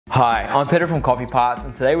Hi, I'm Peter from Coffee Parts,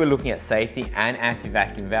 and today we're looking at safety and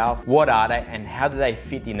anti-vacuum valves. What are they and how do they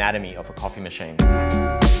fit the anatomy of a coffee machine?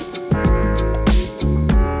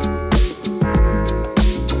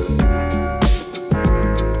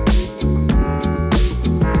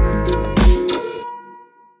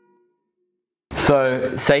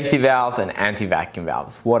 So safety valves and anti-vacuum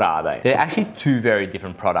valves, what are they? They're actually two very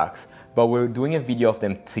different products, but we're doing a video of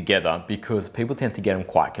them together because people tend to get them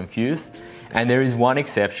quite confused. And there is one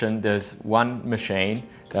exception. There's one machine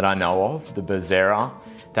that I know of, the Becerra,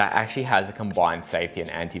 that actually has a combined safety and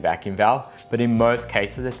anti-vacuum valve, but in most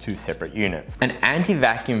cases they're two separate units. An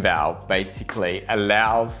anti-vacuum valve basically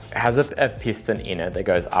has a piston in it that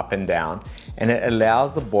goes up and down, and it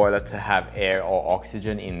allows the boiler to have air or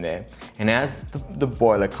oxygen in there. And as the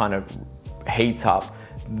boiler kind of heats up,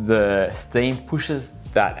 the steam pushes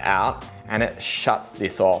that out and it shuts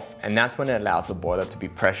this off, and that's when it allows the boiler to be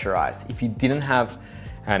pressurized. If you didn't have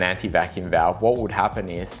an anti-vacuum valve, what would happen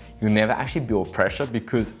is you'll never actually build pressure,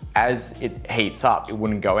 because as it heats up, it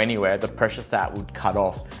wouldn't go anywhere. The pressure stat would cut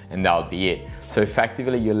off and that would be it. So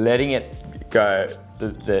effectively you're letting it go,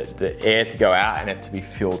 the air to go out and it to be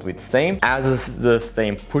filled with steam. As the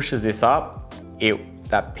steam pushes this up,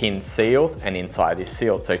 that pin seals and inside is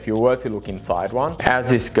sealed. So if you were to look inside one, as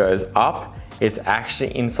this goes up, it's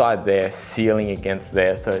actually inside there sealing against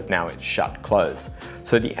there, so now it's shut closed.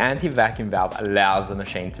 So the anti-vacuum valve allows the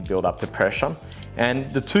machine to build up the pressure.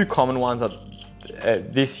 And the two common ones are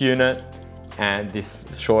this unit and this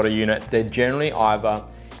shorter unit. They're generally either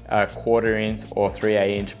a 1/4 inch or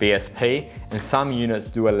 3/8 inch BSP, and some units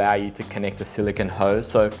do allow you to connect a silicone hose,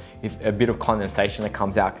 so if a bit of condensation that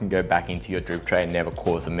comes out can go back into your drip tray and never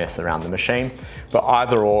cause a mess around the machine. But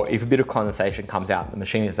either or, if a bit of condensation comes out, the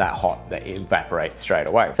machine is that hot that it evaporates straight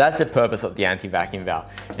away. So that's the purpose of the anti-vacuum valve.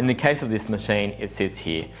 In the case of this machine, it sits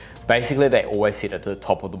here. Basically, they always sit at the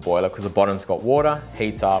top of the boiler because the bottom's got water,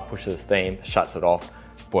 heats up, pushes the steam, shuts it off.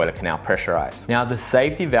 Boiler can now pressurize. Now the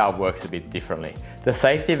safety valve works a bit differently. The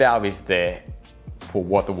safety valve is there for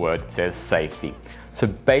what the word says, safety. So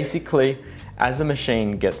basically, as the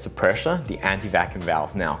machine gets to pressure, the anti-vacuum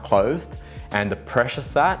valve now closed, and the pressure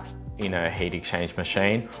stat in a heat exchange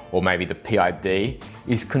machine, or maybe the PID,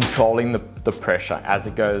 is controlling the pressure. As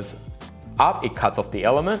it goes up, it cuts off the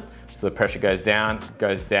element, so the pressure goes down,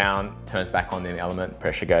 turns back on the element,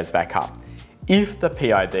 pressure goes back up. If the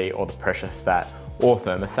PID or the pressure stat or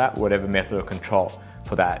thermostat, whatever method of control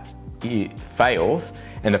for that, it fails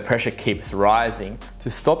and the pressure keeps rising, to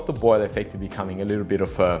stop the boiler effectively becoming a little bit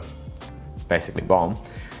of a basically bomb,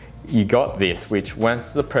 you got this, which once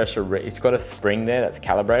the pressure, it's got a spring there that's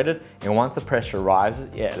calibrated, and once the pressure rises,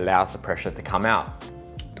 it allows the pressure to come out,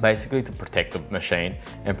 basically to protect the machine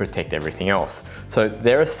and protect everything else. So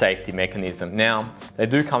they're a safety mechanism. Now, they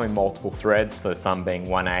do come in multiple threads, so some being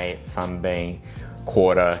 1/8, some being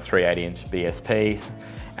 1/4, 3/8 inch BSPs,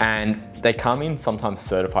 and they come in sometimes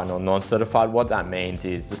certified or non-certified. What that means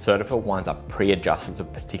is the certified ones are pre-adjusted to a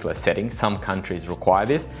particular setting. Some countries require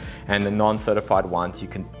this, and the non-certified ones, you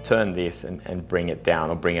can turn this and bring it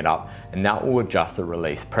down or bring it up, and that will adjust the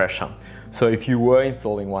release pressure. So if you were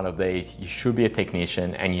installing one of these, you should be a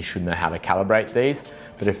technician and you should know how to calibrate these,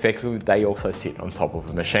 but effectively they also sit on top of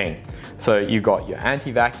a machine. So you've got your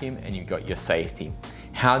anti-vacuum and you've got your safety.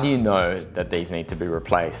 How do you know that these need to be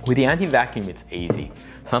replaced? With the anti-vacuum, it's easy.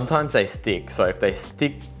 Sometimes they stick, so if they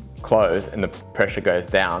stick closed and the pressure goes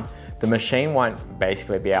down, the machine won't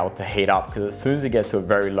basically be able to heat up, because as soon as it gets to a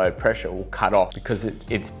very low pressure, it will cut off because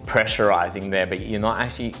it's pressurizing there, but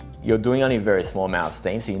you're doing only a very small amount of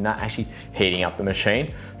steam, so you're not actually heating up the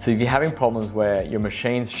machine. So if you're having problems where your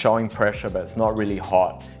machine's showing pressure but it's not really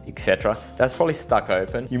hot, etc., that's probably stuck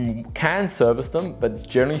open. You can service them, but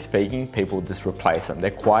generally speaking, people just replace them. They're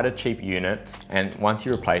quite a cheap unit, and once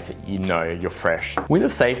you replace it, you know you're fresh. With a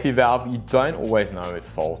safety valve, you don't always know it's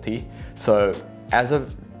faulty. So as a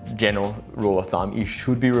general rule of thumb, you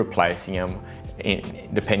should be replacing them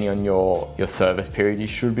depending on your service period. You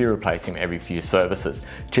should be replacing them every few services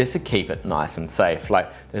just to keep it nice and safe. Like,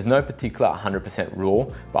 there's no particular 100%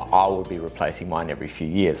 rule, but I will be replacing mine every few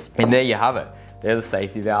years. And there you have it. They're the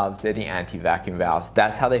safety valves, they're the anti-vacuum valves.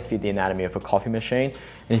 That's how they fit the anatomy of a coffee machine.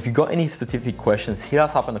 And if you've got any specific questions, hit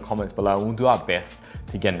us up in the comments below and we'll do our best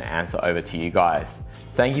to get an answer over to you guys.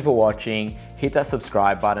 Thank you for watching. Hit that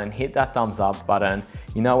subscribe button, hit that thumbs up button.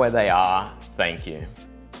 You know where they are. Thank you.